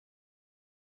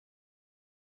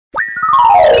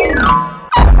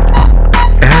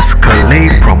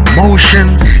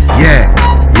Motions, yeah,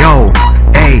 yo,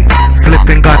 hey,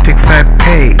 Flippin Gothic Fabp,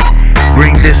 hey,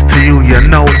 bring this to you, you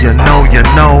know.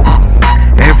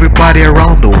 Everybody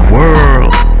around the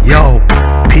world, yo,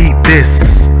 peep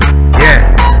this,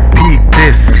 yeah, peep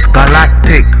this,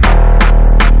 Galactic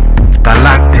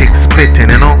spitting,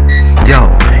 you know, yo,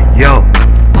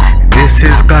 this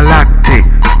is Galactic,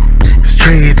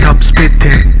 straight up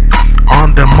spitting,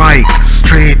 on the mic,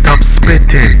 straight up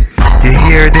spitting, you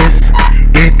hear this?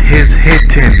 It is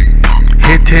hitting,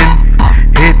 it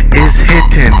is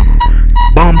hitting,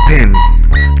 bumping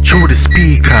through the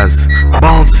speakers,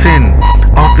 bouncing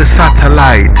off the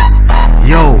satellite.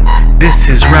 Yo, this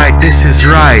is right.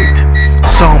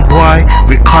 Some boy,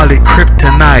 we call it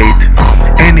kryptonite.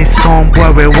 Any some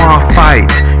boy we want fight.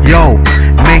 Yo,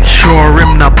 make sure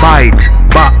him not bite.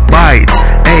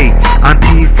 Hey,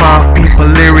 Antifa people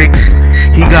lyrics,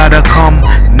 he gotta come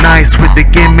nice with the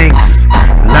gimmicks.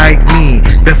 Like me,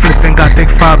 the Flippin Gothic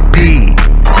Fabp.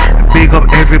 Big up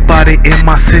everybody in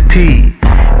my city,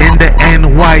 in the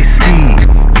NYC.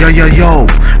 Yo,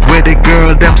 where the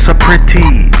girl them so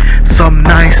pretty. Some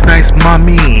nice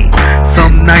mommy,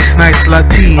 some nice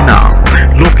Latina,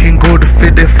 looking good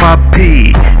for the Fabp.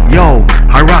 Yo,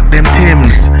 I rock them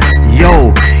Tims.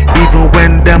 Yo, even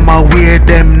when them I wear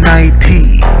them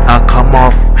 90, I come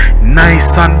off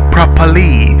nice and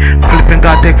properly. Flippin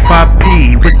Gothic Fabp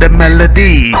with the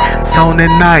melody,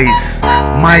 sounding nice.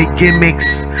 My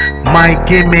gimmicks.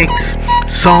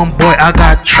 Some boy, I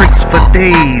got tricks for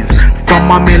days, from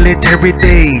my military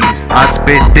days. I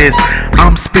spit this,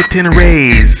 I'm spitting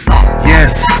rays.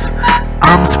 Yes,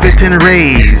 I'm spitting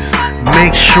rays.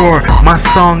 Make sure my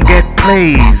song get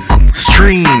plays,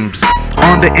 streams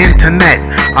on the internet.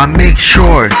 I make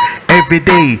sure every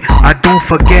day I don't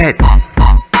forget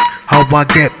how I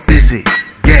get busy.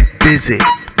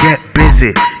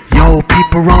 Yo,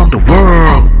 people around the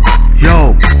world.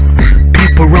 Yo,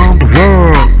 people around the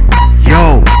world.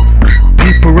 Yo,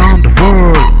 people around the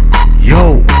world.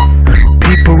 Yo,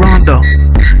 people around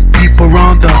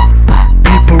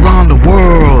the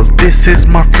world. This is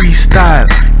my freestyle.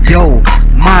 Yo,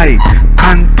 my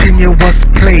continuous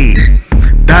play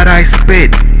that I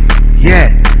spit.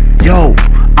 Yeah, yo,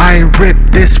 I rip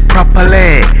this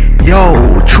properly. Yo,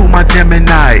 through my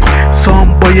Gemini.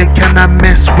 Some boy you cannot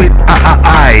mess with.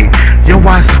 Yo,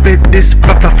 I spit this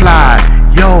fly.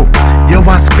 Yo,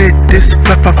 I spit this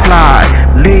fly.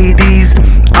 Ladies,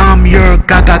 I'm your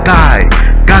gaga guy.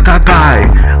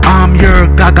 I'm your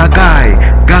gaga guy.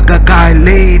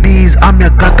 Ladies, I'm your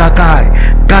gaga guy.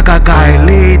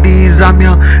 Ladies, I'm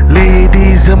your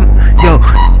yo.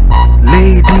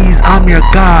 Ladies, I'm your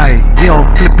guy. Yo,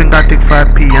 Flippin Gothic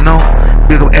Fabp, you know.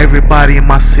 Big up everybody in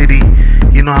my city.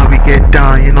 You know how we get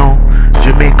down, you know.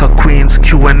 Jamaica, Queens,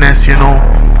 QNS, you know.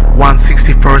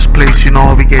 161st place, you know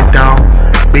how we get down.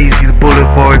 Basie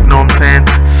Boulevard, you know what I'm saying.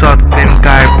 Southern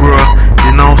Guy, bro.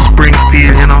 You know,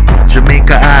 Springfield, you know.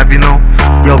 Jamaica Ave, you know.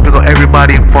 Yo, big up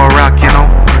everybody in Far Rock, you know.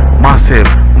 Massive,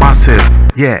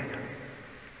 yeah.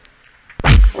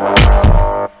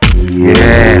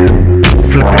 Yeah.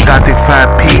 Flippin Gothic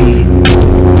Fabp,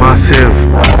 massive.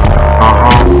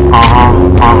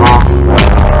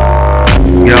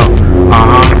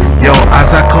 Yo,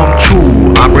 as I come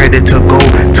true, I'm ready to go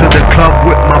to the club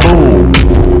with my boo.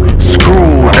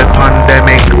 Screw the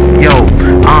pandemic, yo,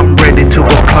 I'm ready to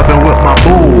go clubbing with my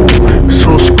boo.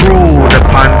 So screw the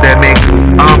pandemic,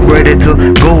 I'm ready to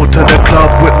go to the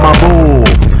club with my boo.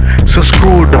 So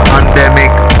screw the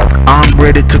pandemic, I'm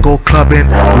ready to go clubbing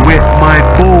with my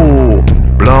boo.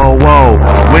 Blow wow,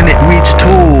 when it reach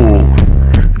 2,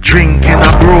 drinking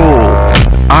a brew.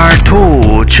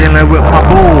 R2, chilling with my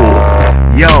boo.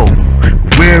 Yo,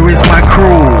 where is my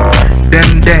crew?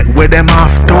 Them deck where them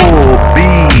have to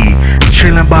be,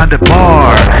 chilling by the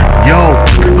bar. Yo,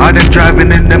 are them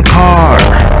driving in them car?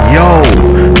 Yo,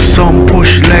 some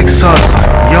push Lexus.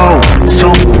 Yo,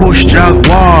 some push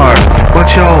Jaguar.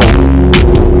 But yo,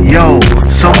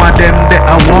 some of them they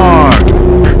are war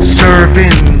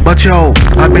serving. But yo,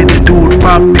 I been the dude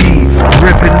Fabp,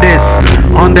 ripping this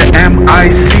on the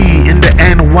MIC in the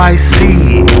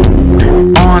NYC.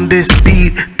 On this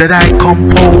beat that I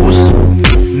compose.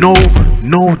 No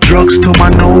drugs to my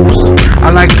nose. I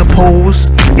like to pose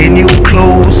in new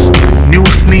clothes, new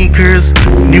sneakers,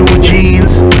 new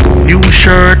jeans, new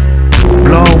shirt,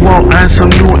 blow out and some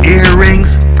new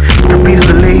earrings. To please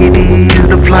the ladies,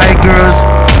 the fly girls,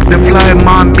 the fly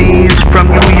mommies from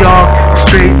New York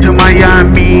straight to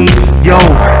Miami. Yo,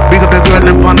 big up the girl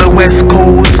them on the West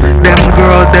Coast. Them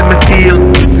girl them me feel,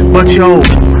 but yo,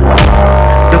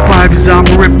 the vibes I'm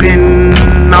ripping,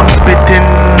 I'm spitting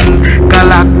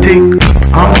Galactic,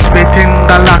 I'm spitting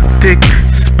Galactic,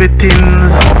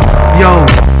 spittings, yo,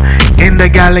 in the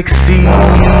galaxy.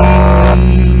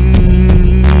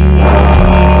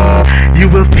 You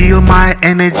will feel my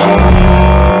energy,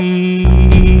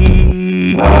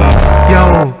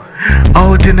 yo.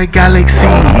 Out in the galaxy,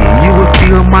 you will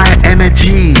feel my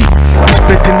energy.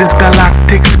 Spitting this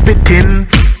galactic spitting,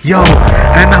 yo,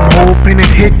 and I'm hoping it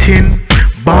hitting,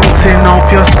 bouncing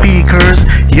off your speakers,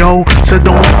 yo. So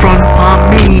don't front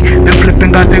on me, the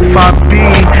Flippin Gothic Fabp.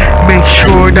 Make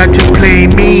sure that you play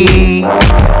me,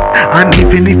 and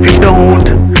even if you don't,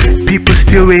 people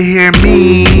still will hear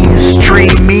me.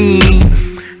 Stream me,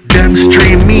 them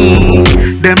stream me,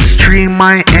 them stream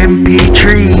my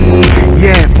MP3,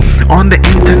 yeah, on the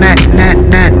internet, net.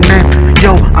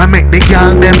 Yo, I make the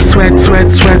gal them sweat.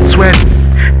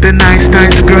 The nice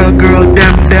girl,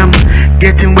 them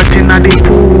getting wet in the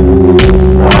pool.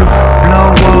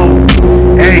 Blow out.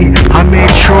 Hey, I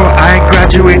made sure I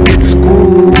graduated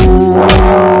school.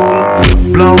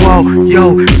 Blow out,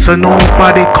 yo, so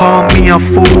nobody call me a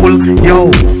fool.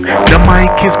 Yo, the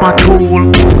mic is my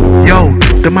tool. Yo,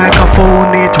 the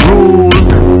microphone it rule.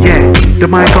 Yeah, the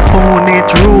microphone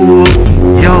it rule.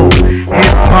 Yo,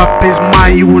 hip hop is my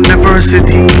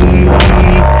university.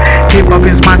 Hip hop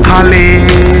is my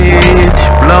college.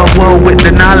 Blow out with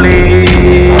the knowledge.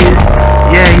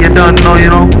 Yeah, you don't know, you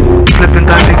know. Flippin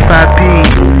Gothic Fabp,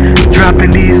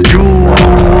 dropping these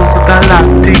jewels,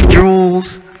 galactic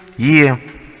jewels. Yeah,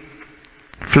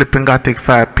 Flippin Gothic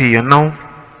Fabp, you know.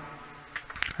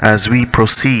 As we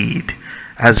proceed,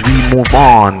 as we move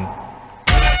on.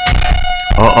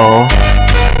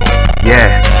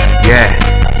 Yeah.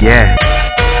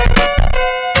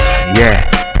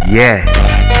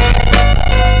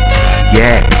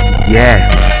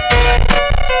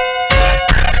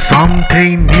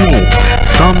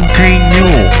 Something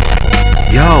new,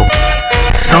 yo,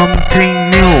 something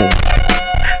new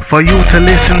for you to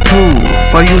listen to,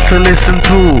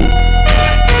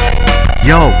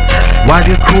 yo, while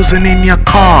you're cruising in your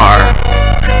car.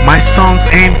 My songs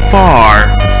ain't far.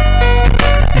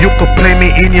 You could play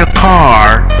me in your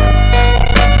car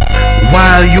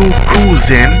while you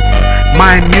cruising.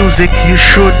 My music you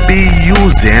should be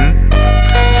using.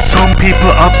 Some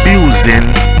people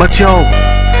abusing, but yo,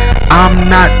 I'm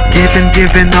not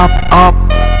giving up.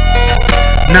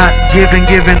 Not giving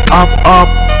up.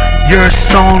 Your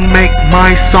song make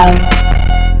my song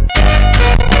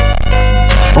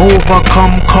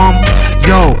overcome.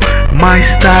 Yo, my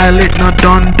style it not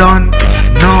done.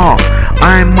 No,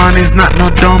 I'm man is not no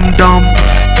dumb.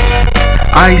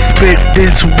 I spit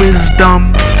this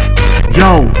wisdom,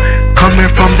 yo, coming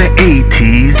from the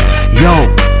 80s, yo,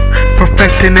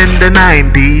 perfecting in the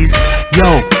 90s,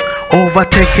 yo,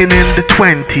 overtaking in the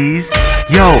 20s,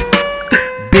 yo,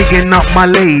 bigging up my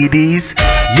ladies,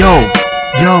 yo,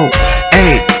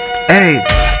 hey.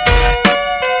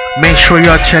 Make sure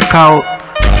y'all check out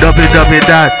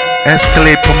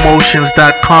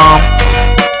www.escalatepromotions.com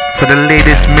for the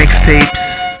latest mixtapes,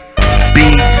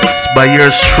 beats by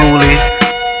yours truly,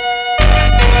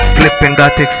 Flippin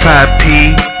Gothic Fabp.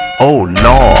 Oh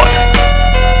Lord,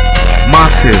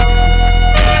 massive.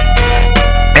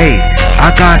 Hey,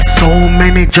 I got so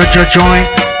many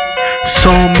joints,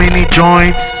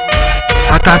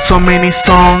 I got so many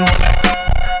songs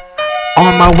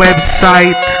on my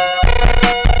website.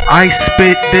 I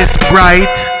spit this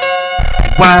bright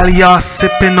while y'all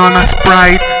sipping on a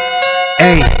Sprite.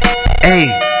 Hey,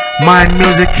 my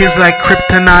music is like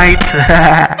kryptonite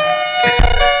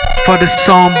for the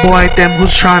song boy them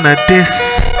who's tryna diss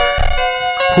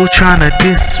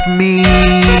me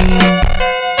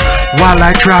while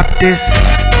I drop this.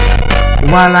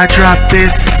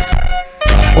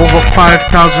 Over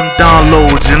 5,000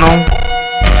 downloads, you know,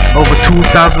 over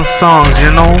 2,000 songs,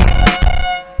 you know,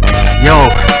 yo,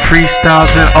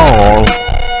 freestyles and all,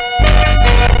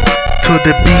 to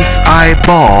the beats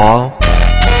eyeball.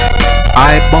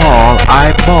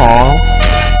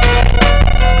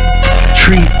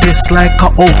 Treat this like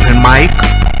a open mic,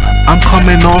 I'm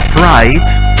coming off right.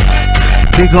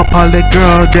 Big up all the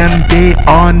girl them day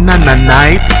or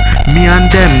night. Me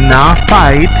and them now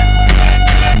fight.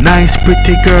 Nice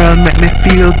pretty girl make me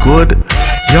feel good.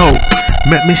 Yo,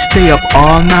 make me stay up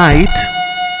all night.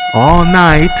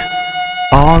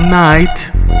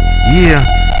 Yeah,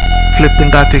 Flippin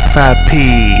Gothic Fabp.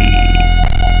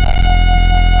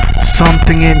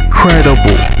 Something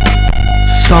incredible.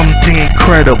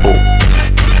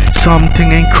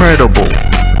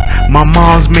 My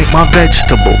moms make my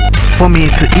vegetable for me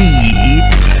to eat,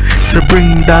 to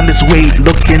bring down this weight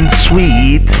looking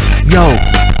sweet. Yo,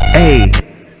 hey,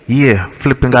 yeah,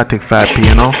 Flippin Gothic Fabp,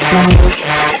 you know.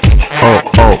 Oh.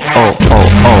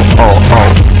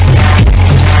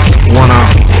 Wanna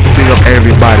big up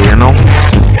everybody, you know?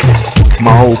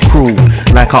 My whole crew,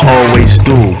 like I always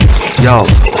do. Yo,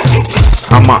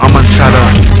 I'ma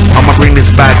bring this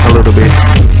back a little bit.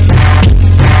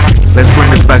 Let's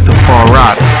bring this back to Far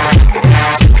Rock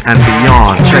and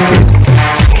beyond. Check it.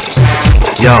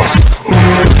 Yo,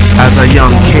 as a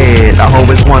young kid, I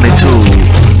always wanted to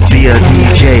be a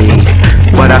DJ,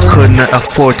 but I couldn't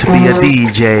afford to be a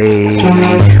DJ.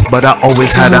 But I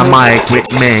always had a mic with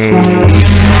me.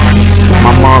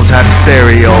 My mom's had a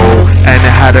stereo and it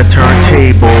had a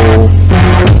turntable.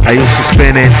 I used to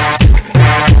spin it,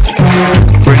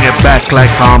 bring it back like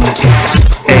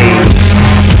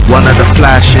one of the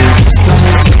flashes.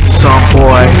 Some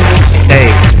boy,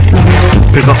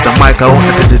 pick up the mic, I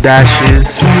wanted the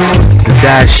dashes. The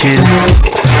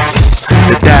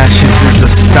dashes is a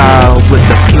style with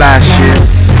the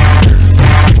flashes.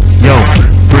 Yo,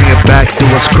 bring it back, do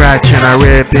a scratch and I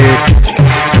rip it.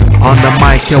 On the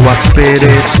mic, yo, I spit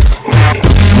it.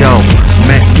 Yo,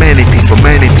 many people,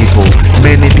 many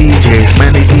DJs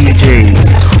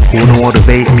who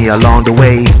motivate me along the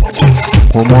way.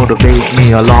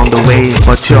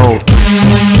 But yo,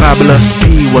 Fabulous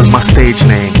P was my stage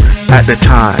name at the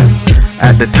time.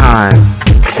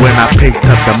 When I picked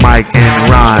up the mic and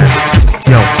rhyme.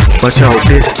 Yo, but yo,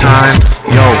 this time,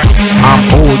 yo, I'm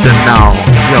older now.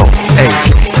 Yo,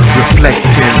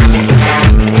 reflecting.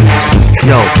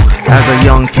 Yo, as a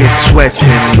young kid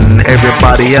sweating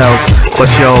everybody else. But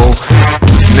yo,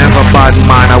 never bad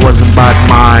mind, I wasn't bad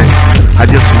mind. I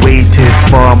just waited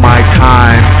for my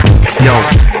time. Yo,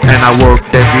 and I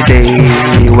worked every day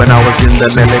when I was in the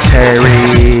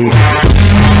military.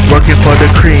 Working for the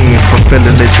cream,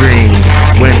 fulfilling the dream.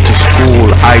 Went to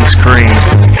school, ice cream.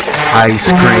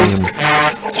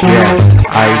 Yeah,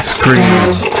 ice cream.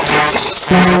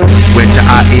 Went to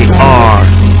IAR.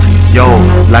 Yo,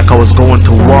 like I was going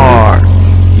to war.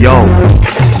 Yo,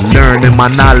 learning my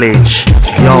knowledge.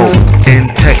 Yo, in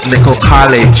technical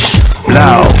college.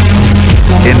 Blow.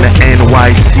 In the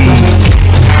NYC.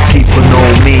 People know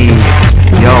me.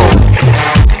 Yo,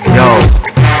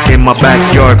 in my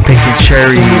backyard picking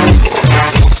cherries.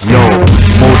 Yo,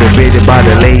 motivated by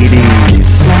the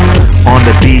ladies. On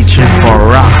the beach in Far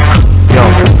Rock. Yo,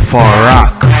 Far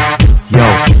Rock. Yo,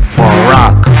 Far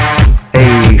Rock.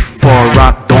 Far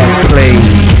Rock don't play.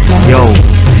 Yo,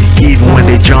 even when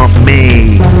they jump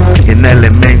me in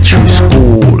elementary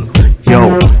school.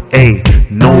 Yo,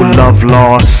 no love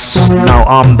lost. Now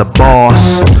I'm the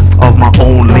boss of my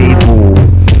own label.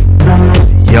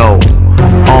 Yo,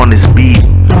 on this beat,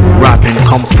 rapping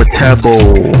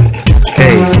comfortable.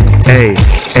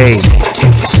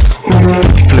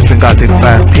 Flippin Gothic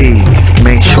Fabp.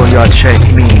 Make sure y'all check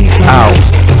me out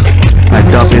at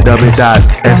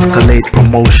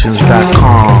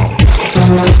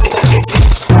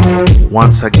www.escalatepromotions.com.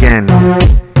 Once again,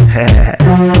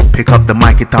 pick up the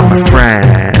mic, it's on my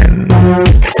friend.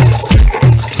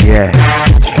 Yeah.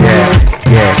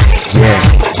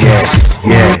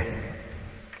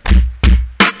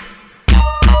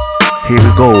 Here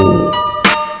we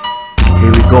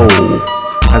go,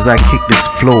 as I kick this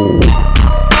flow.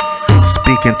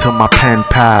 Speaking to my pen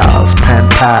pals.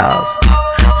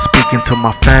 Speaking to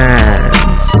my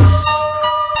fans.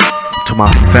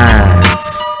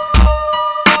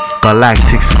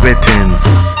 Galactic spittings.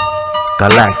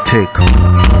 Galactic.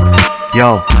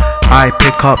 Yo, I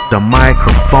pick up the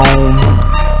microphone.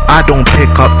 I don't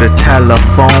pick up the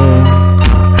telephone.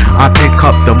 I pick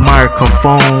up the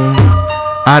microphone.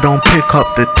 I don't pick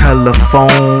up the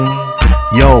telephone.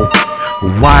 Yo,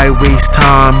 why waste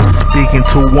time speaking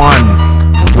to one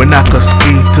when I could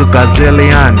speak to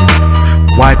gazillion?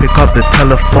 Why pick up the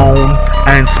telephone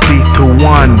and speak to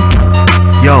one?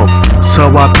 Yo, so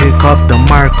I pick up the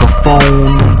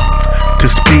microphone to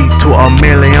speak to a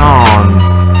million,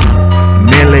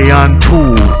 million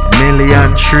two,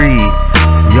 million three.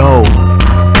 Yo,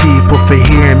 people for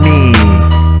hear me.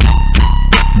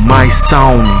 My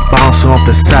sound bouncing off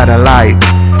the satellite,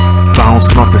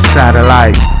 bouncing off the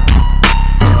satellite,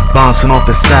 bouncing off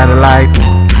the satellite,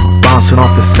 bouncing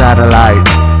off the satellite.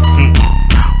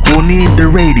 Who need the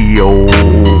radio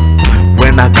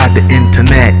when I got the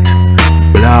internet?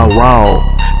 Blah wow,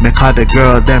 make all the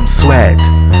girl them sweat,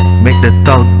 make the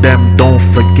thug them don't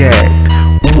forget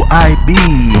who I be,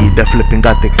 the Flippin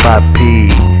Gothic Fabp,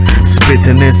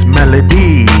 spitting this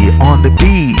melody on the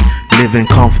beat, living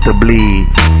comfortably.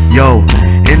 Yo,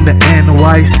 in the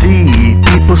NYC,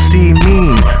 people see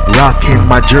me rocking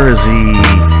my jersey,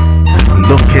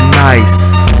 looking nice.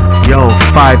 Yo,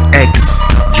 5X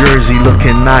jersey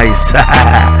looking nice.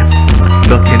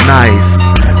 Looking nice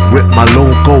with my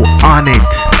logo on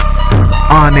it,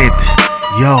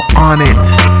 yo, on it.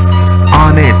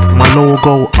 on it, my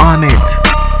logo on it,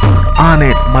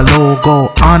 my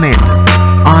logo on it,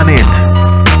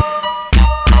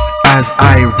 as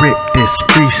I rip this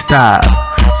freestyle,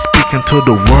 speaking to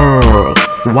the world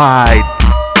wide,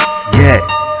 yeah,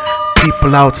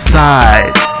 people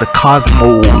outside the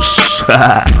cosmos,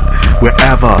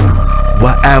 wherever,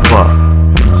 whatever,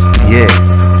 yeah,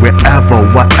 wherever,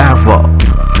 whatever.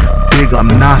 Big up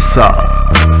NASA,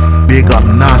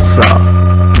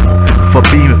 for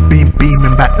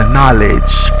beaming back the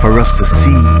knowledge for us to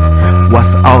see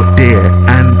what's out there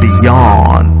and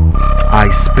beyond. I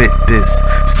spit this,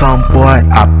 some boy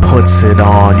I puts it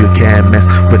on. You can't mess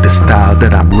with the style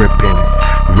that I'm ripping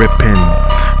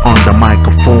on the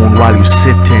microphone while you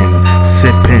sitting,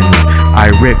 sipping.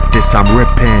 I rip this, I'm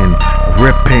ripping,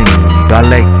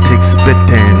 Galactic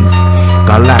spittings,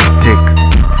 Galactic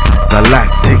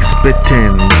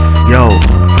spittings, yo,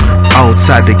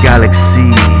 outside the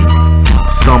galaxy,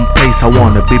 someplace I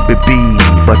wanna be,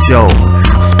 but yo,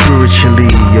 spiritually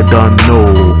you don't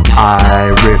know,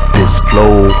 I rip this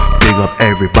flow. Big up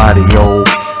everybody, yo,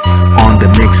 on the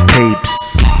mixtapes,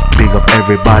 big up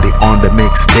everybody on the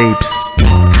mixtapes,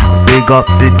 big up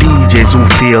the DJs who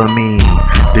feel me,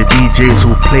 the DJs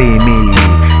who play me,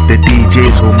 the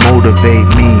DJs who motivate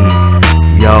me,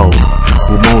 yo,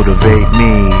 who motivate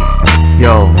me,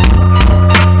 yo,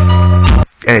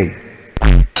 hey.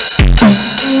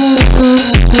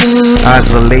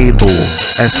 As a label,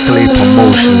 Escalate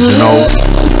Promotions, you know,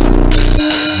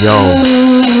 yo,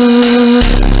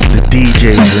 the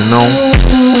DJs, you know,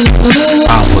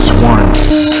 I was once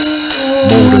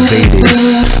motivated,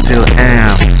 still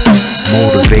am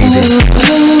motivated,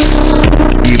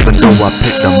 even though I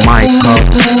pick the mic up,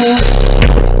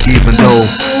 even though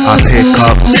I pick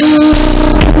up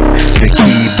the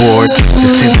keyboard, the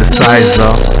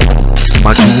synthesizer,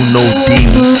 my Juno D,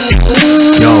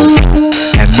 yo,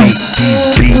 and make these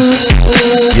beats,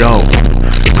 yo,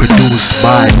 produced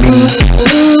by me,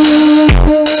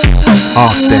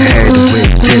 off the head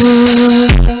with this,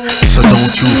 so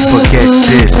don't you forget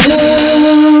this,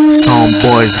 some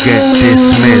boys get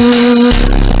dismissed,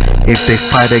 if they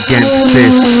fight against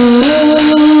this,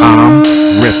 I'm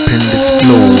ripping this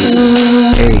flow,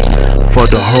 hey, for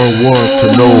the whole world to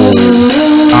know,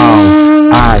 how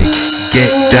I get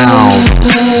down.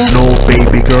 No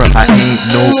baby girl, I ain't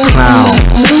no clown.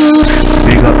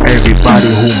 Big up everybody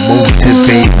who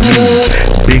motivate me.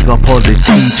 Big up all the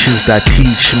teachers that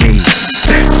teach me.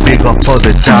 Big up all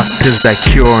the doctors that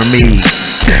cure me.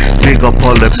 Big up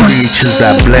all the preachers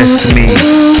that bless me.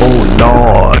 Oh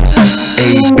Lord,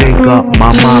 hey, big up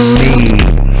my mommy.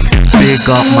 Big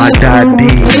up my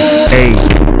daddy, hey.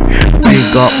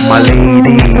 Big up my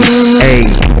lady, hey.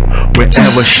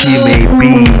 Wherever she may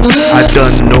be, I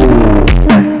don't know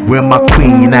where my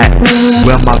queen at,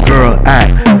 where my girl at.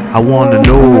 I wanna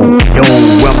know, yo,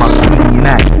 where my queen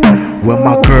at, where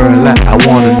my girl at. I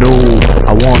wanna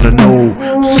know.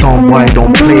 Some boy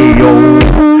don't play, yo.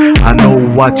 I know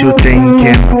what you're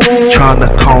thinking, trying to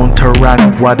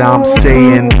counteract what I'm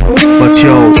saying, but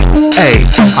yo, hey,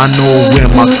 I know where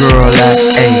my girl at,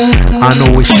 hey, I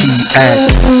know where she at,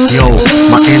 yo,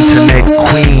 my internet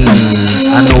queen,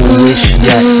 I know where she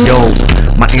at, yo,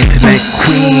 my internet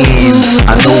queens,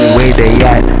 I know where they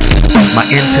at, my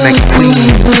internet queen,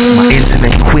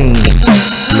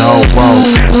 blow,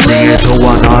 bring it to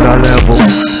another level,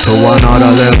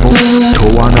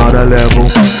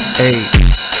 hey.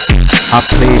 I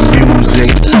play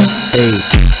music,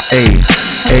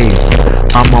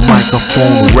 I'm a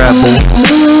microphone rebel.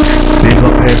 Big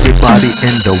up everybody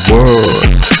in the world,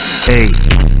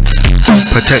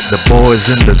 protect the boys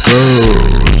and the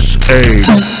girls,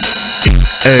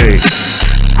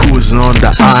 cruising on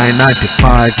the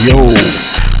I-95, yo,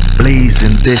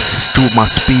 blazing this through my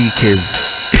speakers,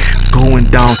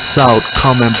 going down south,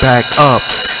 coming back up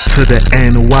to the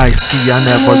NYC, I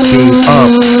never gave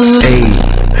up,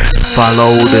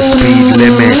 follow the speed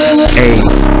limit,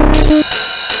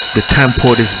 the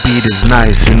tempo, this beat is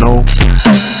nice, you know,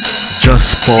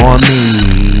 just for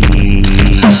me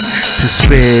to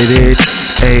spit it,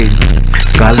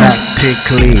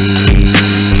 galactically,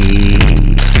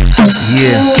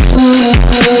 yeah,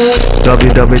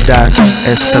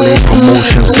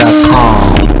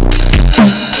 www.escalatepromotions.com,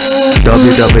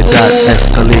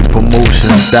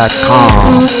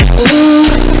 www.escalatepromotions.com.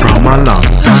 From a long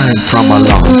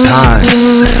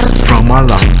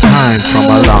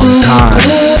time,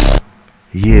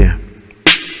 yeah,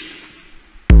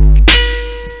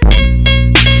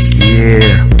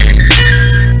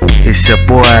 it's your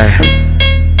boy.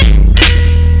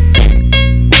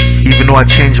 Even though I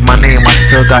changed my name, I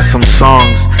still got some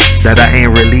songs that I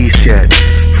ain't released yet.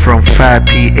 from Fabp,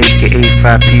 aka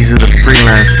Fabp is the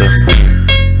freelancer.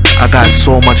 I got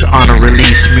so much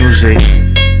unreleased music,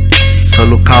 so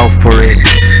look out for it.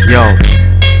 Yo,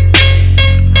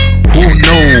 who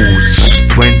knows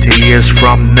 20 years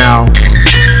from now?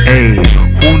 Hey,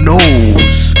 who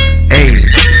knows?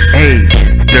 Hey,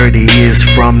 30 years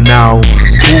from now?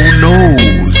 Who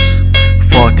knows?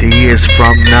 40 years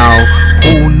from now?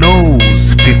 Who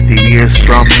knows? 50 years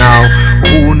from now?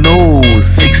 Who knows?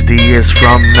 60 years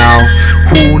from now?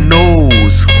 Who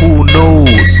knows? Who knows?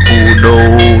 Who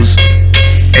knows?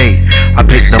 Hey, I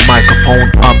pick the microphone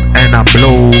up and I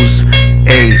blows.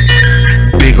 Hey,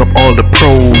 big up all the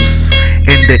pros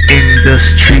in the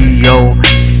industry, yo.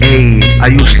 Hey, I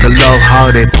used to love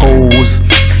how they pose,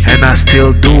 and I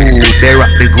still do. They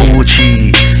rock the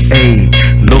Gucci, hey,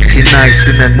 looking nice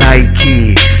in the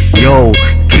Nike. Yo,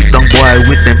 kick them boy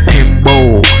with them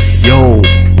Timbo. Yo,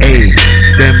 hey,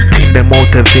 them thing they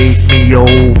motivate me, yo.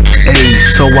 Hey,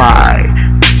 so I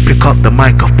pick up the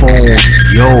microphone,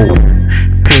 yo.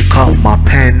 Pick up my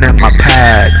pen and my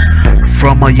pad.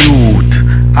 From a youth,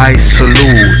 I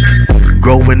salute.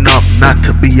 Growing up not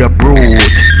to be a brute,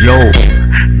 yo.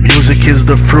 Music is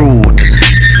the fruit,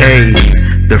 hey,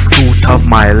 the fruit of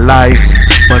my life.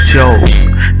 But yo,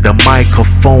 the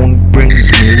microphone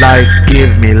brings me life,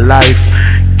 give me life,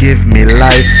 give me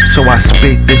life. So I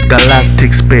spit this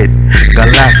galactic spit,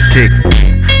 galactic,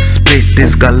 spit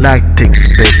this galactic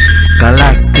spit,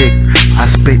 galactic. I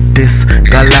spit this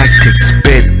galactic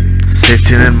spit,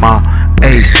 sitting in my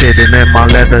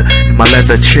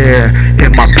leather chair,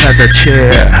 in my pleather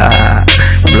chair.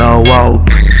 Blow out,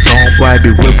 song boy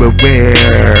be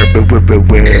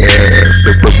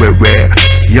where.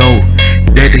 Yo,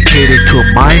 dedicated to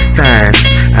my fans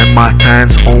and my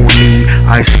fans only.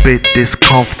 I spit this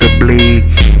comfortably.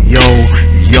 Yo,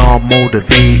 y'all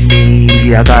motivate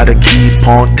me. I gotta keep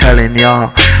on telling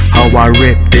y'all how I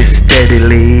rip this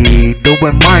steadily.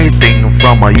 Doing my thing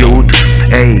from a youth.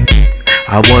 Hey,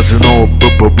 I wasn't no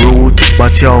brute,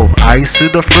 but yo, I see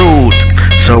the fruit.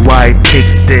 So I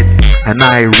picked it and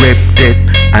I ripped it,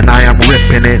 and I am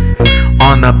ripping it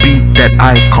on a beat that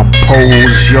I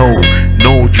compose. Yo,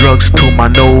 no drugs to my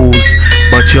nose,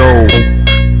 but yo,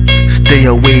 stay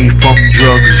away from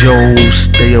drugs, yo.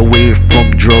 Stay away from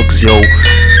drugs, yo.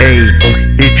 Hey,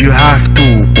 if you have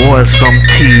to, boil some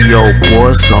tea, yo.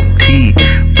 Boil some tea,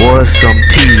 boil some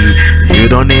tea. You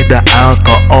don't need the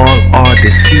alcohol or the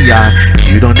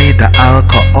CI. You don't need the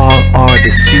alcohol or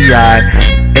the CI.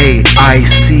 Hey, I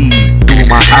see through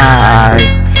my eye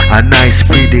a nice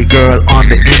pretty girl on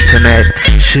the internet.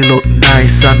 She look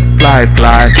nice and fly.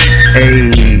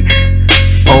 Hey,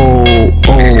 oh,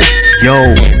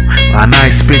 yo, and I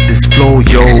spit this flow,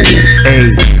 yo.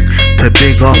 Hey, to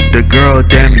big up the girl,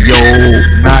 them, yo.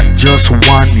 Not just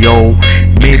one, yo,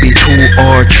 maybe 2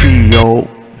 or 3, yo.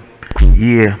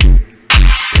 Yeah.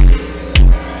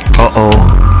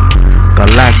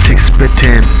 Galactic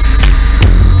spittings.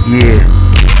 Yeah.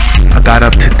 I got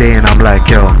up today and I'm like,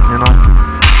 yo, you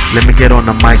know, let me get on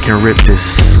the mic and rip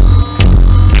this.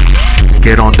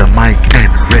 Get on the mic and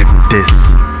rip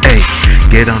this. Hey,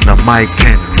 get on the mic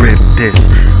and rip this.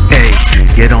 Hey,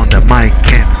 get on the mic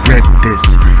and rip this.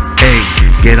 Hey,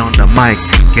 get on the mic,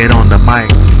 get on the mic.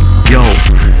 Yo,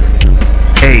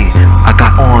 hey, I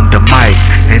got on the mic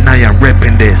and I am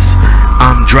ripping this.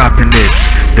 I'm dropping this,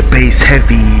 the bass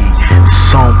heavy.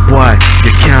 Some boy,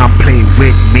 you can't play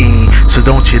with me, so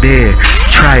don't you dare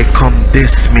try come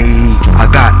diss me. I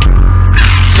got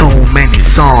so many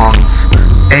songs,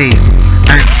 hey,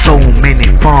 and so many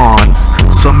fans,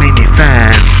 so many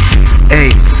fans,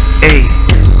 hey,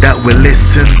 that will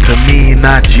listen to me,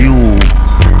 not you.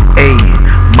 Hey,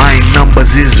 my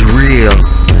numbers is real,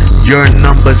 your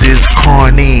numbers is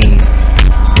corny,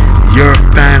 your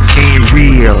fans ain't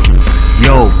real.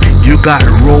 Yo, you got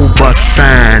robot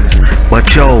fans,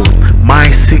 but yo, my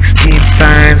 16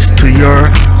 fans to your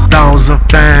 1,000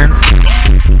 fans,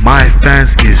 my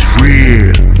fans is real.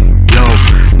 Yo,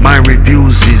 my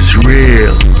reviews is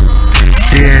real,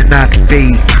 they're not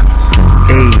fake.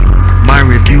 Hey, my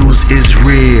reviews is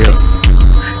real,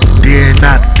 they're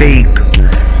not fake.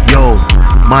 Yo,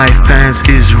 my fans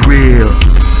is real,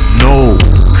 no,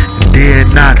 they're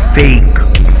not fake.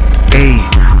 Hey,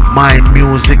 my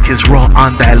music is raw,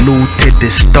 undiluted,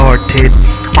 distorted,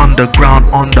 underground,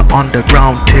 on the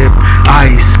underground tip.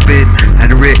 I spit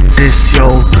and rip this,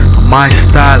 yo. My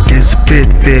style is fit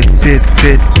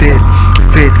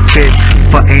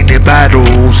for any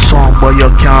battle. Some boy you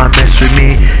can't mess with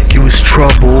me, you is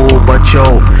trouble. But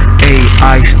yo, hey,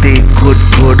 I stay good,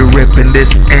 ripping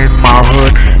this in my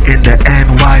hood, in the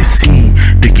NYC,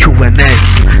 the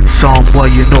QNS. Some boy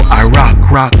you know I rock.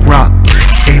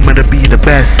 aiming to be the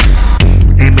best,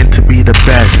 aiming to be the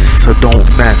best, so don't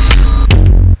mess.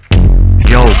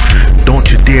 Yo,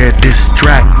 don't you dare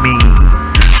distract me.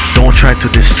 Don't try to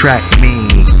distract me.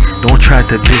 Don't try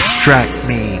to distract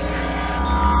me.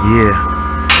 Yeah,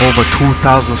 over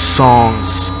 2,000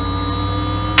 songs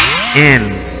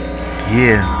in.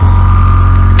 Yeah,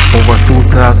 over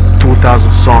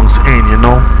 2,000 songs in, you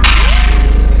know.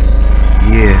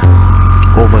 Yeah,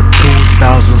 over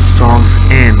 2,000 songs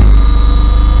in.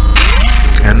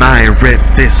 And I ain't rip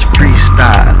this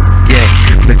freestyle, yeah,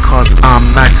 because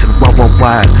I'm nice and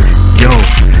wild. Yo,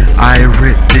 I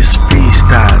rip this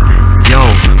freestyle, yo,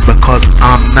 because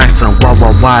I'm nice and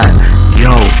wild.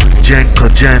 Yo, gentle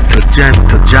giant,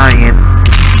 gentle giant.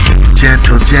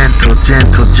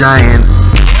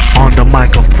 On the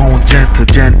microphone, gentle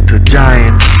giant.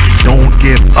 Don't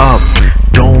give up,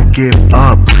 don't give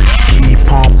up.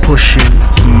 Keep on pushing,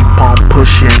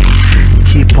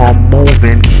 keep on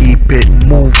moving, keep it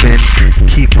moving,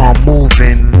 keep on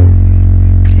moving.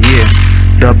 Yeah,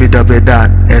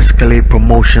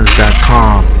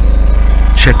 www.escalatepromotions.com.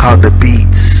 Check out the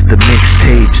beats, the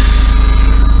mixtapes,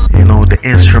 you know, the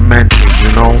instrumentals,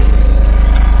 you know.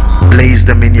 Blaze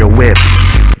them in your whip,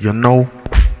 you know.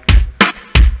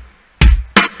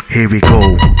 Here we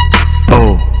go.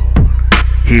 Oh,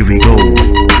 here we go.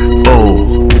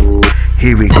 Oh,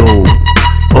 here we go.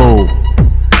 Oh,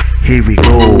 here we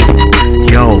go.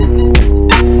 Yo,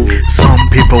 some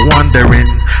people wondering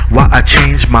why I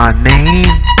changed my name.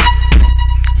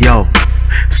 Yo,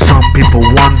 some people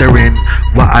wondering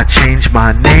why I changed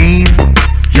my name.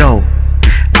 Yo,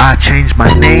 I changed my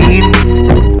name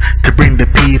to bring the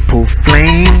people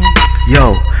flame.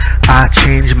 Yo, I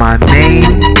changed my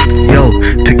name, yo,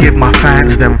 to give my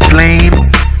fans them flame.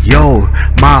 Yo,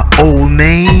 my old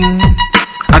name,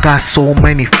 I got so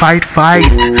many fight,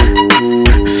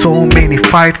 so many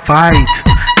fight,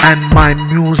 and my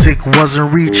music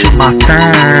wasn't reaching my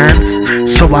fans,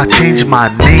 so I changed my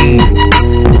name,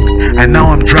 and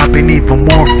now I'm dropping even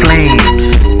more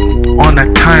flames on a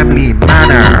timely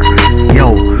manner.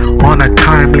 Yo, on a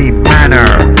timely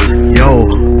manner. Yo,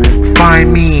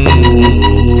 find me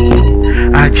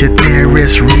at your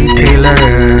nearest retailer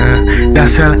that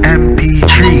sell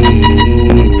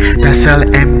MP3, that sell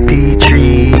MP3.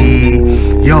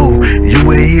 Yo, you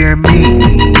will hear me,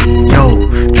 yo,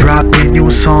 dropping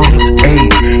new songs, hey,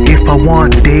 if I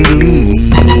want daily,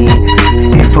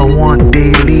 if I want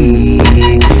daily.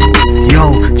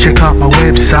 Yo, check out my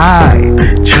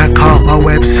website, check out my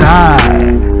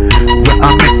website, where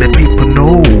I make the people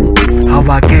know how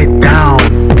I get down,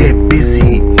 get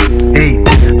busy. Hey,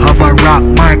 how I rock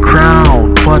my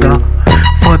crown for the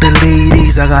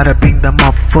ladies. I gotta bring them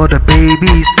up for the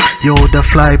babies. Yo, the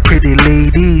fly pretty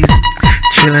ladies,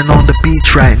 chilling on the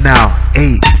beach right now.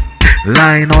 Hey,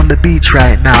 lying on the beach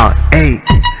right now. Hey,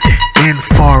 in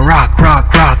for rock.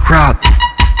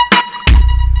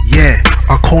 Yeah,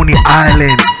 or Coney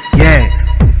Island. Yeah,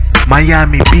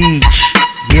 Miami Beach.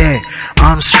 Yeah,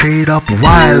 I'm straight up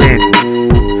wildin'.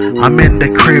 I'm in the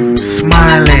crib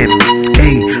smiling.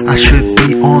 Hey, I should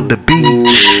be on the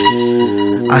beach.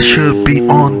 I should be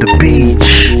on the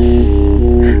beach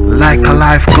like a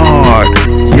lifeguard.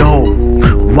 Yo,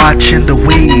 watching the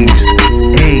waves.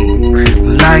 Hey,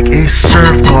 like a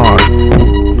surf guard.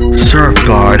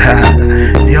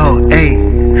 Yo, hey,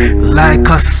 like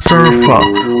a surfer.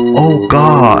 Oh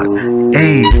God,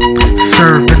 hey,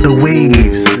 surfing the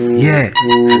waves. Yeah,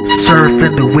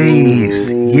 surfing the waves.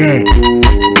 Yeah.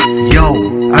 Yo,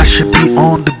 I should be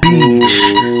on the beach.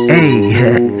 Hey,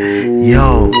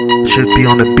 yo, should be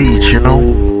on the beach, you know,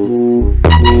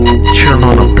 chilling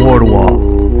on the boardwalk.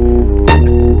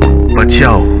 But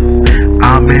yo,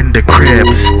 I'm in the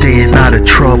crib, staying out of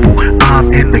trouble.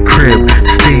 I'm in the crib,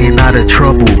 staying out of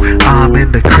trouble. I'm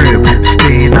in the crib,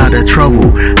 staying out of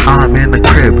trouble. I'm in the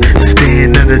crib,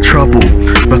 staying in the trouble.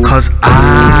 Because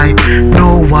I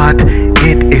know what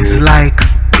it is like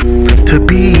to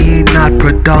be not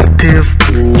productive.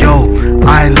 Yo,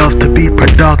 I love to be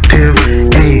productive.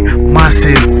 Hey,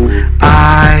 massive,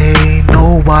 I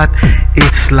know what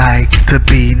it's like to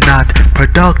be not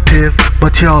productive.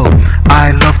 But yo,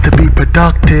 I love to be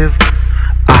productive.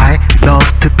 I love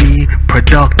to be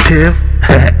productive.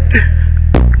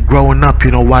 Growing up,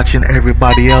 you know, watching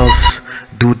everybody else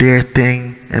do their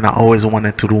thing, and I always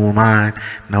wanted to do mine.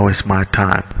 Now it's my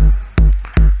time.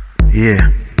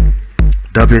 Yeah.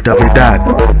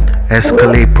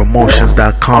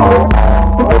 www.escalatepromotions.com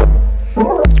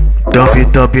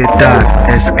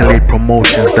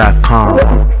www.escalatepromotions.com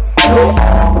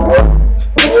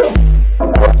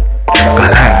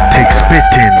Galactic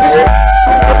spittings,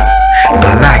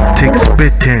 Galactic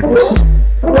spittings,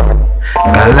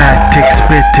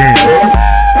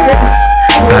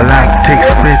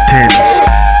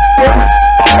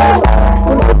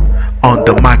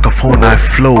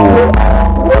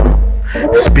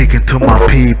 speaking to my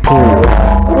people,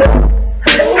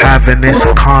 having this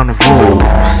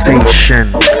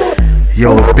conversation.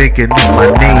 Yo, bigging up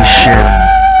my nation,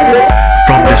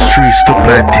 from the streets to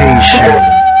plantation.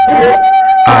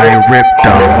 I rip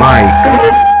the mic,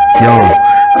 yo,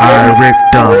 I rip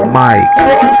the mic,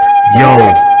 yo.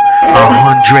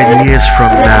 100 years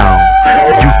from now,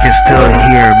 you can still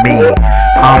hear me.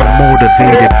 I'm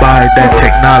motivated by that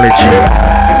technology,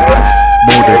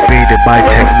 motivated by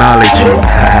technology.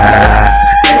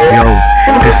 Yo,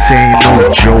 this ain't no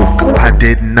joke, I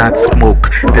did not smoke.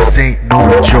 This ain't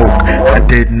no joke, I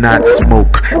did not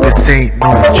smoke. This ain't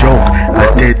no joke,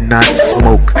 I did not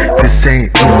smoke. This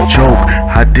ain't no joke,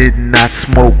 I did not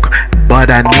smoke. But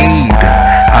I need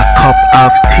a cup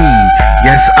of tea.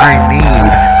 Yes, I need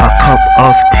a cup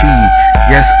of tea.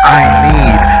 Yes, I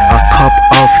need a cup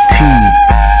of tea.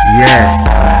 Yeah.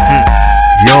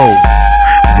 Yo,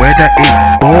 whether it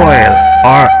boil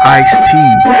or iced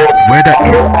tea, whether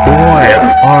it boil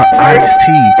or iced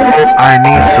tea, I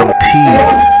need some tea.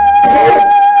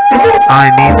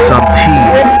 I need some tea.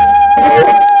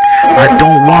 I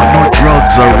don't want no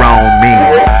drugs around me.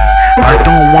 I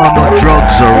don't want no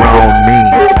drugs around me.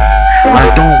 I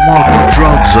don't want no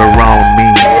drugs around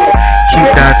me. Keep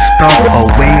that stuff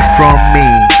away from me.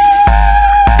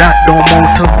 That don't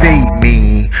motivate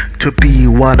me to be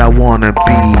what I wanna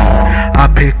be. I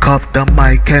pick up the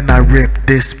mic and I rip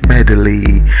this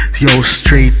medley. Yo,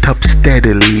 straight up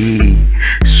steadily,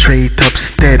 straight up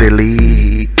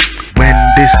steadily. When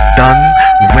this done,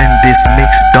 when this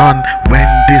mix done, when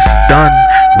this done,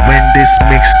 when this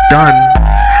mix done,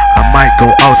 I might go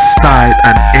outside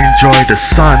and enjoy the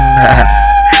sun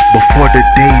before the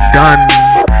day done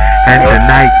and the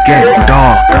night get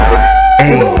dark.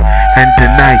 Ayy, and the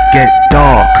night get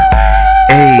dark.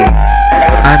 Ayy,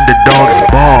 and the dogs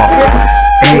bark.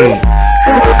 Ayy,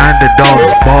 and the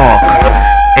dogs bark.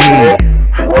 Ayy,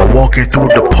 I'm walking through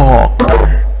the park.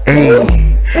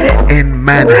 Ayy, in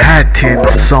Manhattan,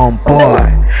 some boy.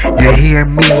 You hear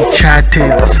me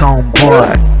chatting, some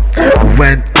boy.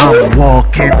 When I'm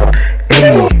walking,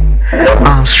 ayy,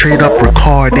 I'm straight up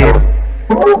recording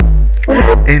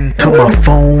into my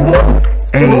phone,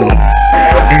 ayy,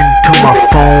 into my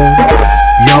phone.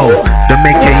 Yo, to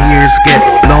make your ears get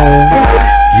blown.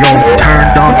 Yo, turn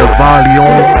down the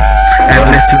volume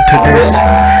and listen to this.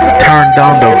 Turn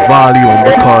down the volume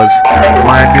because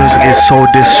my music is so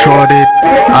distorted.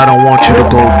 I don't want you to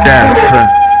go deaf.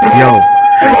 Yo,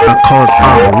 because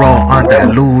I'm raw,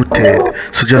 undiluted.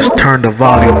 So just turn the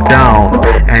volume down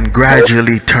and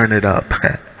gradually turn it up.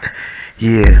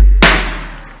 Yeah.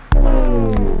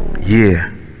 Yeah.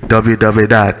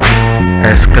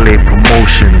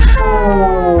 www.escalatepromotions.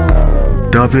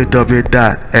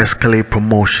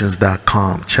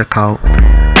 www.escalatepromotions.com. Check out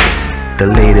the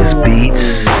latest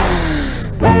beats,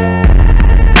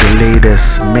 the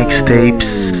latest mixtapes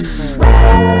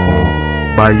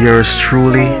by yours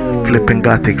truly, Flippin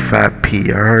Gothic Fabp.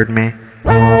 You heard me?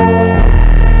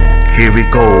 Here we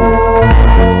go.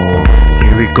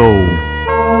 Here we go.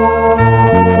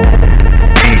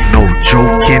 Ain't no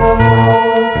joking.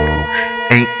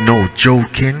 Ain't no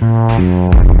joking.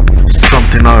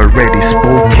 Something already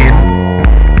spoken.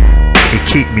 It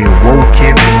keep me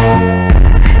woken.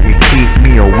 It keep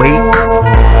me awake.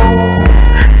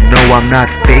 No, I'm not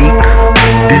fake.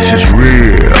 This is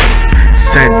real.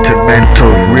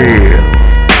 Sentimental real.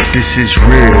 This is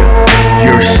real.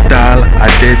 Your style I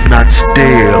did not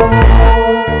steal.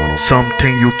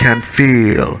 Something you can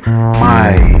feel.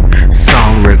 My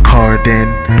sound recording.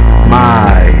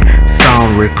 My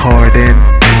sound recording.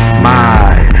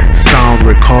 My sound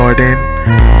recording.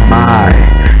 My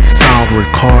sound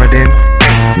recording.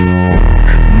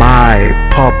 My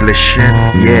publishing.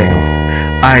 Yeah,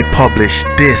 I published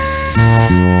this.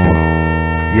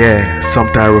 Yeah,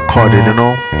 something I recorded, you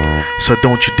know. So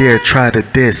don't you dare try to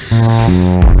diss.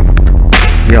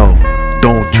 Yo,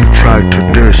 don't you try to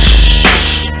diss.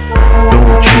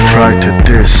 Don't you try to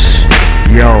diss.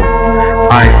 Yo,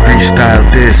 I freestyle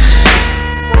this.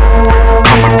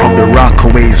 Coming from the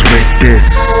Rockaways with this.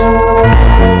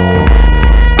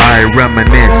 I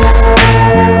reminisce.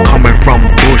 Coming from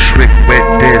Bushwick with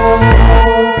this.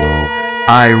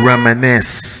 I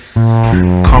reminisce.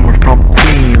 Coming from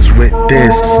Queens with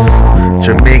this.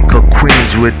 Jamaica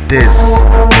Queens with this.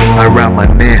 I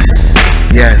reminisce.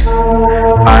 Yes,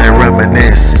 I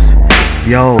reminisce.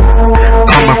 Yo,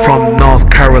 coming from North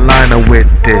Carolina with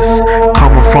this.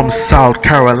 Coming from South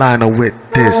Carolina with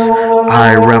this.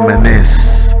 I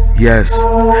reminisce. Yes,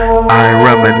 I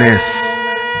reminisce.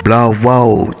 Blow,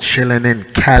 whoa, chilling in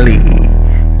Cali.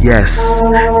 Yes,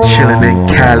 chilling in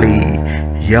Cali.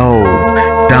 Yo,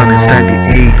 down in San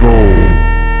Diego.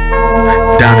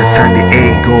 down in San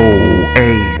Diego,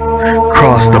 ayy.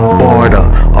 Crossed the border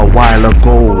a while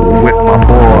ago with my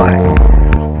boy,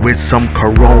 with some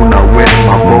Corona with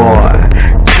my boy,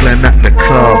 chillin' at the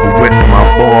club with my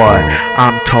boy.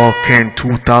 I'm talking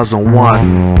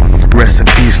 2001. Rest in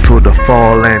peace to the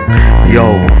fallen,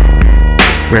 yo.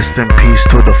 Rest in peace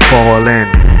to the fallen.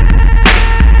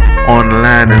 On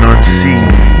land and on sea,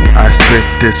 I spit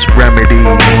this remedy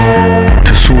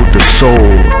to soothe the soul,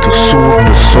 to soothe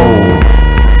the soul.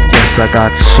 Yes, I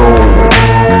got soul.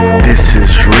 This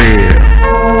is real.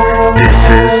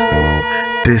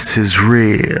 This is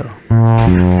real.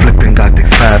 Flippin Gothic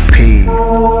Fabp.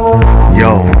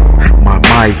 Yo, my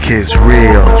mic is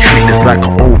real. Treat this like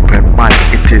an open mic.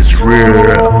 It is real.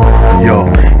 Yo,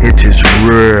 it is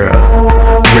real.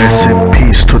 Rest in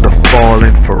peace to the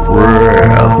fallen, for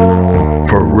real.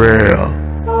 For real.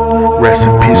 Rest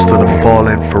in peace to the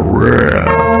fallen, for real.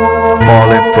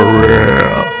 Fallen for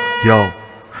real. Yo,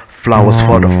 flowers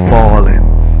for the fallen.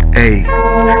 Ayy,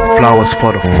 flowers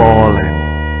for the fallen.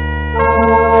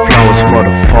 Flowers for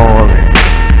the fallen.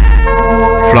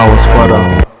 Flowers for the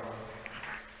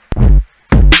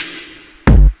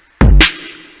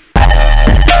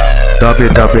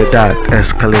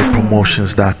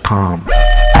www.escalatepromotions.com.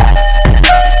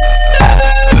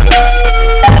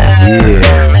 Yeah.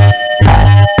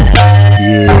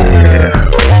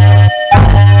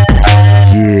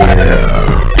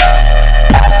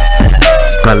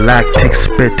 Galactic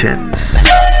spittins.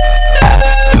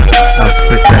 I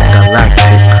spit that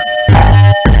galactic.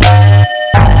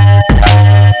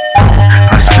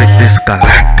 I spit this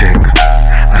galactic.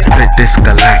 I spit this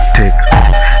galactic.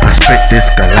 I spit this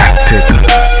galactic.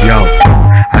 Yo,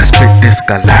 I spit this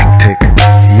galactic.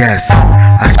 Yes,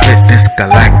 I spit this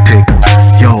galactic.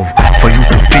 Yo, for you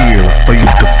to feel, for you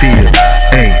to feel.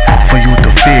 Hey, for you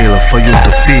to feel, for you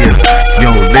to feel.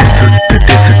 Yo, listen to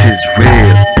this, it is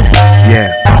real. Yeah,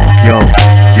 yo,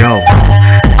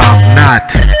 I'm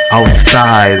not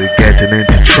outside getting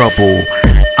into trouble.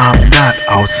 I'm not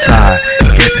outside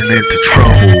getting into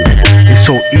trouble. It's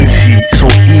so easy, so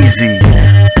easy.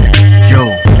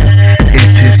 Yo,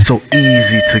 it is so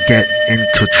easy to get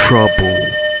into trouble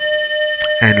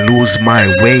and lose my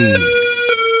way,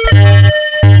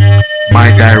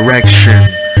 my direction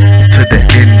to the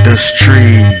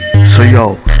industry. So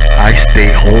yo, I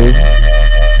stay home.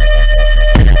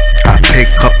 I pick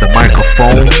up the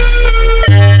microphone.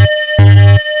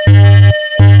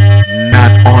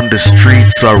 Not on the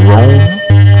streets of Rome.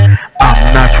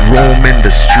 I'm not roaming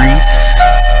the streets.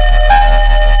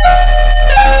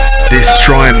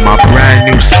 Destroying my brand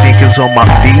new sneakers on my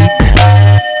feet.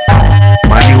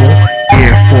 My new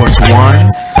Air Force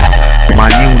Ones. My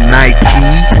new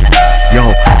Nike.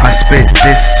 Yo, I spit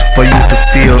this for you to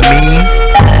feel me.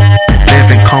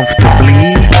 Living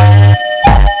comfortably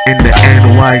in the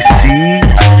NYC.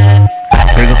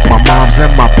 Bring up my moms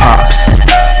and my pops.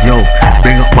 Yo,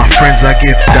 bring up my friends, I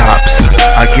give daps.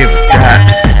 I give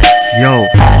daps. Yo,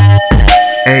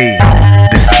 hey,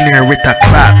 the snare with a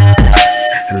clap.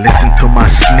 Listen to my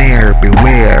snare,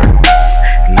 beware.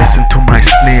 Listen to my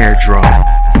snare drum.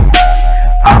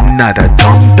 I'm not a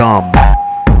dum-dum.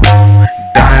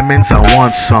 Diamonds, I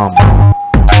want some.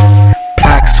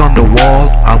 Plaques on the wall,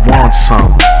 I want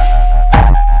some.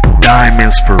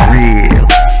 Diamonds for real.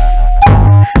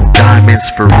 Diamonds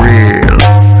for real.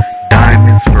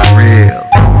 Diamonds for real.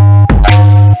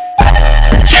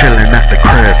 Chilling at the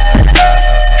crib.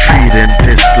 Treating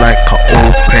this like an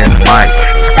open mic.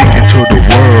 Speaking to the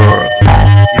world.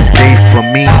 It's day for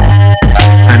me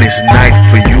and it's night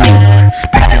for you.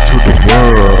 Speaking to the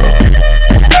world.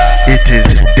 It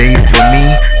is day for me,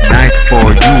 night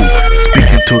for you.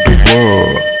 Speaking to the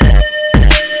world.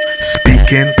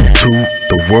 Speaking to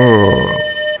the world.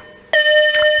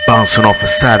 Bouncing off a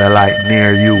satellite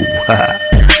near you.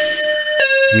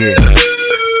 Yeah,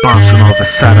 bouncing off a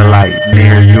satellite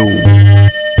near you.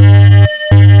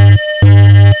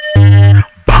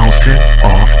 Bouncing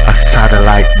off a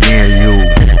satellite near you.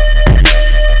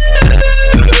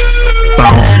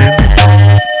 Bouncing,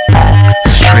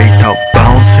 straight up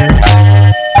bouncing.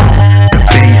 The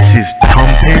bass is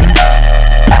thumping.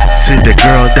 See the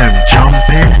girl them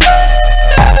jumping.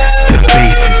 The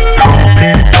bass is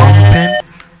thumping.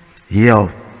 Yo,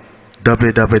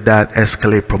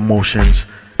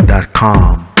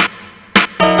 www.escalatepromotions.com.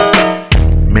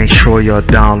 Make sure you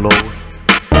download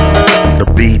the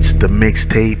beats, the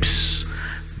mixtapes,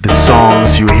 the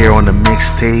songs you hear on the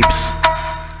mixtapes,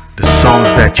 the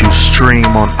songs that you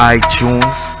stream on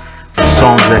iTunes, the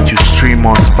songs that you stream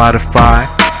on Spotify.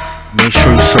 Make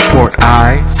sure you support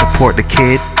the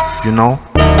kid, you know.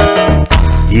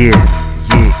 Yeah.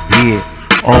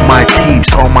 All my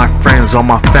peeps, all my friends, all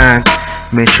my fans,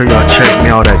 make sure y'all check me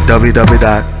out at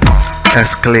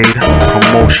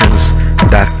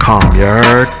www.escaladepromotions.com. You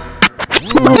heard?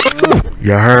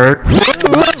 You heard?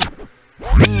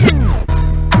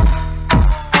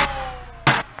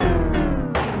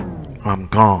 I'm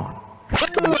gone.